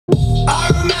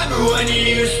remember when you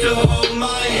used to hold my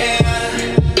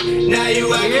hand. Now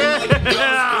you acting like a ghost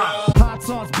girl. Hot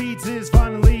Sauce Beats is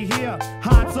finally here.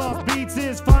 Hot Sauce Beats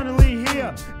is finally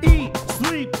here. Eat,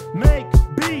 sleep, make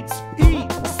beats.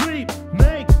 Eat, sleep,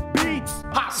 make beats.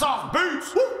 Hot Sauce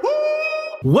Beats.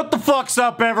 Woo-hoo! What the fuck's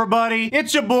up, everybody?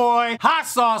 It's your boy, Hot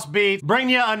Sauce Beats,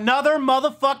 bringing you another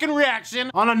motherfucking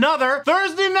reaction on another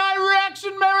Thursday night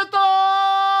reaction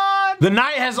marathon! The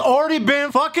night has already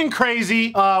been fucking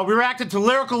crazy. We reacted to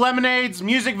Lyrical Lemonade's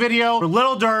music video for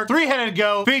Lil Durk, Three-Headed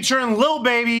Goat, featuring Lil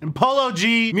Baby and Polo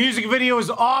G. Music video is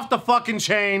off the fucking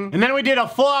chain. And then we did a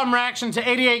full-on reaction to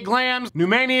 88 Glam's new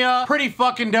Mania. Pretty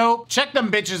fucking dope. Check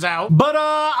them bitches out. But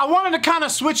I wanted to kind of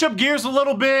switch up gears a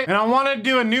little bit, and I wanted to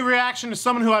do a new reaction to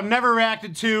someone who I've never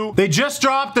reacted to. They just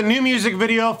dropped the new music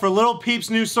video for Lil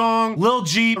Peep's new song, Lil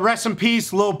G. Rest in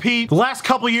peace, Lil Peep. The last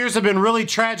couple years have been really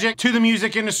tragic to the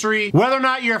music industry. Whether or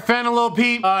not you're a fan of Lil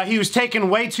Peep, he was taken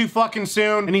way too fucking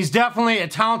soon, and he's definitely a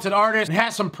talented artist and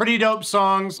has some pretty dope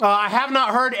songs. I have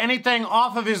not heard anything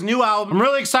off of his new album. I'm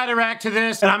really excited to react to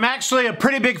this, and I'm actually a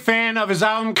pretty big fan of his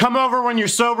album, Come Over When You're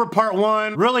Sober Part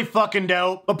 1. Really fucking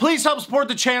dope. But please help support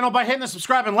the channel by hitting the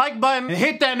subscribe and like button, and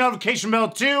hit that notification bell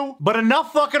too. But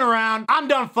enough fucking around. I'm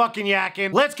done fucking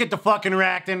yakking. Let's get to fucking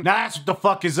reacting. Now that's what the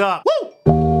fuck is up. Woo!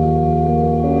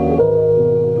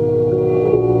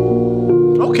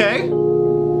 Okay.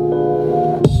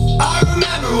 I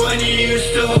remember when you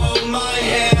used to hold my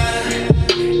hand.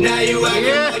 Now you acting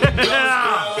like a ghost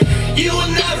girl. You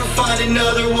will never find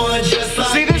another one just like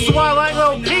See, this is why I like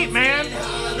Lil Peep, man.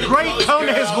 Great tone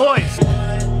to his voice.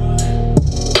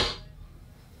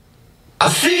 I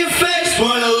see your face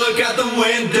when I look out the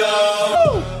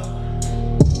window.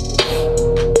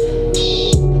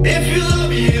 If you love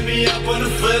me, hit me up on a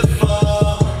flip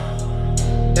phone.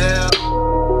 Yeah.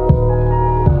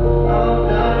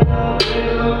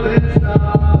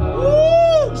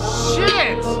 Ooh,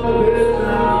 shit!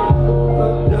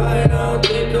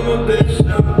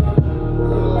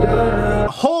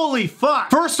 Holy fuck.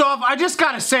 First off, I just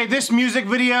gotta say, this music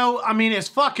video, I mean, it's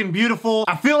fucking beautiful.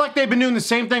 I feel like they've been doing the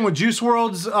same thing with Juice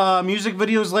WRLD's music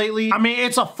videos lately. I mean,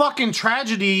 it's a fucking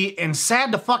tragedy and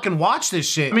sad to fucking watch this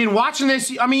shit. I mean, watching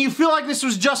this, I mean, you feel like this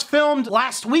was just filmed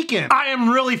last weekend. I am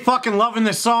really fucking loving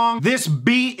this song. This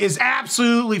beat is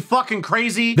absolutely fucking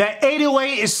crazy. That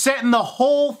 808 is setting the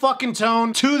whole fucking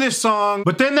tone to this song,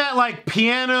 but then that like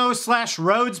piano slash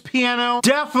Rhodes piano,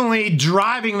 definitely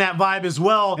driving that vibe as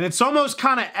well. And it's almost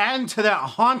kind of adding to that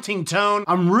haunting tone.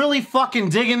 I'm really fucking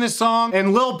digging this song,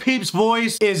 and Lil Peep's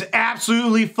voice is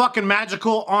absolutely fucking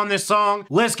magical on this song.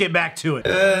 Let's get back to it.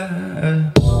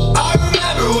 I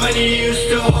remember when you used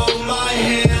to hold my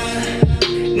hand.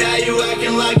 Now you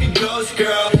acting like a ghost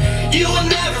girl. You will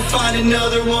never find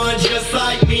another one just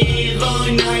like me.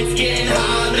 Long nights getting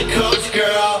high on the coast,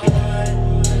 girl.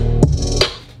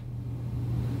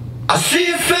 I see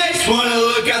your face when I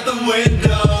look out the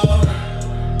window.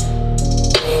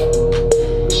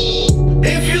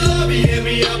 If you love me, hit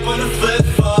me up on a flip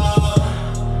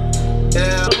phone.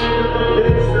 Yeah.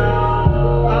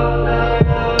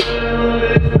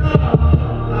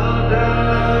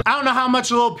 I don't know how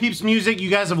much Lil Peep's music you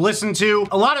guys have listened to.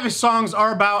 A lot of his songs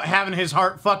are about having his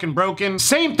heart fucking broken.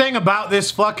 Same thing about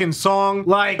this fucking song.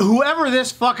 Like, whoever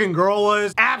this fucking girl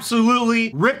was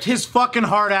absolutely ripped his fucking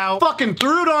heart out, fucking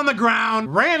threw it on the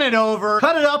ground, ran it over,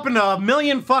 cut it up into a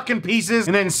million fucking pieces,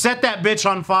 and then set that bitch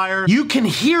on fire. You can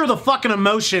hear the fucking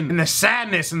emotion and the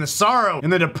sadness and the sorrow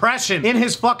and the depression in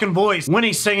his fucking voice when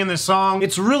he's singing this song.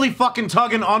 It's really fucking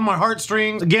tugging on my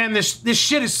heartstrings. Again, this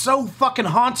shit is so fucking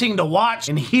haunting to watch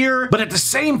and hear, but at the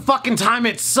same fucking time,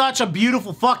 it's such a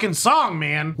beautiful fucking song,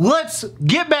 man. Let's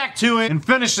get back to it and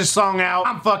finish this song out.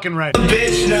 I'm fucking ready.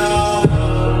 Bitch, no.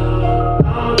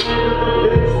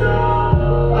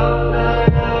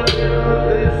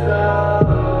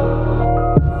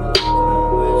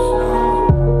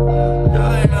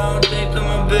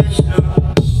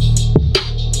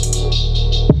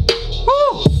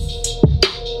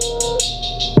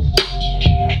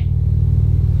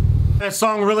 That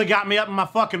song really got me up in my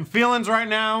fucking feelings right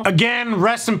now. Again,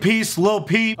 rest in peace, Lil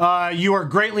Peep. You are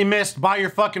greatly missed by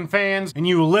your fucking fans, and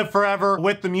you will live forever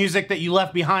with the music that you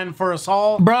left behind for us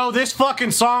all. Bro, this fucking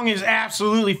song is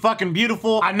absolutely fucking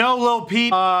beautiful. I know Lil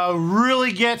Peep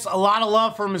really gets a lot of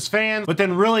love from his fans, but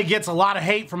then really gets a lot of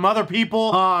hate from other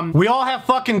people. We all have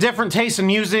fucking different tastes in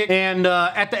music, and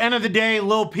at the end of the day,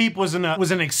 Lil Peep was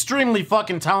an extremely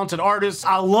fucking talented artist.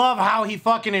 I love how he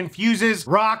fucking infuses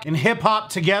rock and hip hop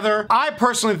together. I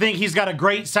personally think he's got a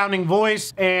great sounding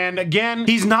voice, and again,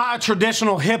 he's not a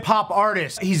traditional hip-hop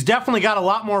artist. He's definitely got a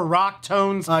lot more rock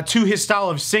tones to his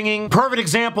style of singing. Perfect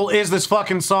example is this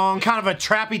fucking song, kind of a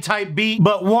trappy type beat,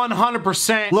 but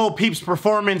 100% Lil Peep's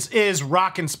performance is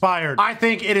rock inspired. I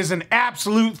think it is an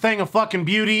absolute thing of fucking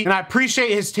beauty, and I appreciate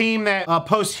his team that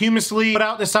posthumously put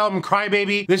out this album,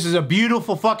 Crybaby. This is a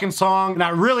beautiful fucking song, and I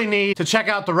really need to check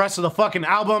out the rest of the fucking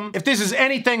album. If this is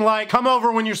anything like Come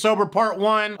Over When You're Sober Part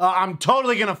 1, I'm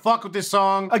totally gonna fuck with this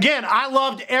song. Again, I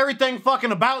loved everything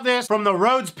fucking about this, from the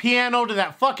Rhodes piano to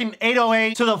that fucking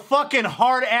 808 to the fucking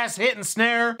hard ass hit and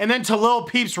snare, and then to Lil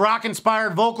Peep's rock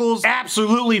inspired vocals.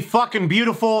 Absolutely fucking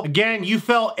beautiful. Again, you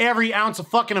felt every ounce of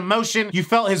fucking emotion. You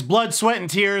felt his blood, sweat, and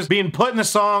tears being put in the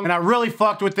song, and I really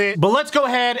fucked with it. But let's go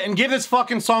ahead and give this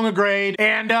fucking song a grade.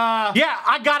 And yeah,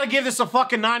 I gotta give this a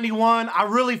fucking 91. I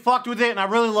really fucked with it, and I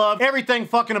really love everything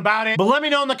fucking about it. But let me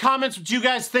know in the comments what you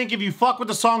guys think, if you fuck with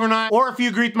the song or not, or if you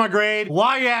agree with my grade.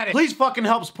 While you're at it, please fucking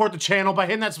help support the channel by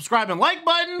hitting that subscribe and like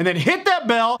button, and then hit that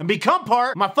bell and become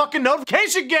part of my fucking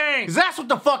notification gang, because that's what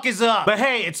the fuck is up. But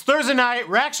hey, it's Thursday night,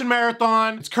 reaction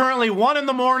marathon. It's currently 1 in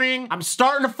the morning. I'm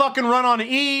starting to fucking run on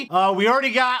E. We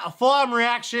already got a full album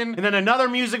reaction, and then another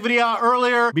music video out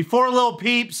earlier before Lil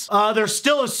Peep's. There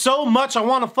still is so much I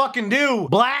want to fucking do.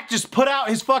 Black just put out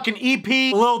his fucking EP.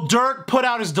 Lil Durk put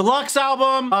out his deluxe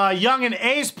album. Young and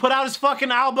Ace put out his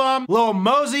fucking album. Lil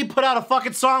Mosey put out a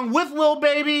fucking song with Lil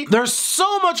Baby. There's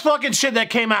so much fucking shit that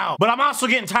came out, but I'm also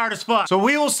getting tired as fuck. So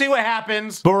we will see what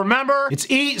happens. But remember, it's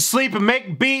eat, sleep, and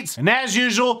make beats. And as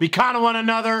usual, be kind of one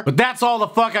another. But that's all the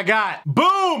fuck I got.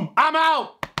 Boom! I'm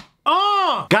out!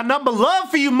 Got nothing but love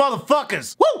for you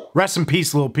motherfuckers. Woo! Rest in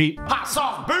peace, Lil Peep. Hot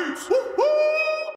sauce boots. Woo woo.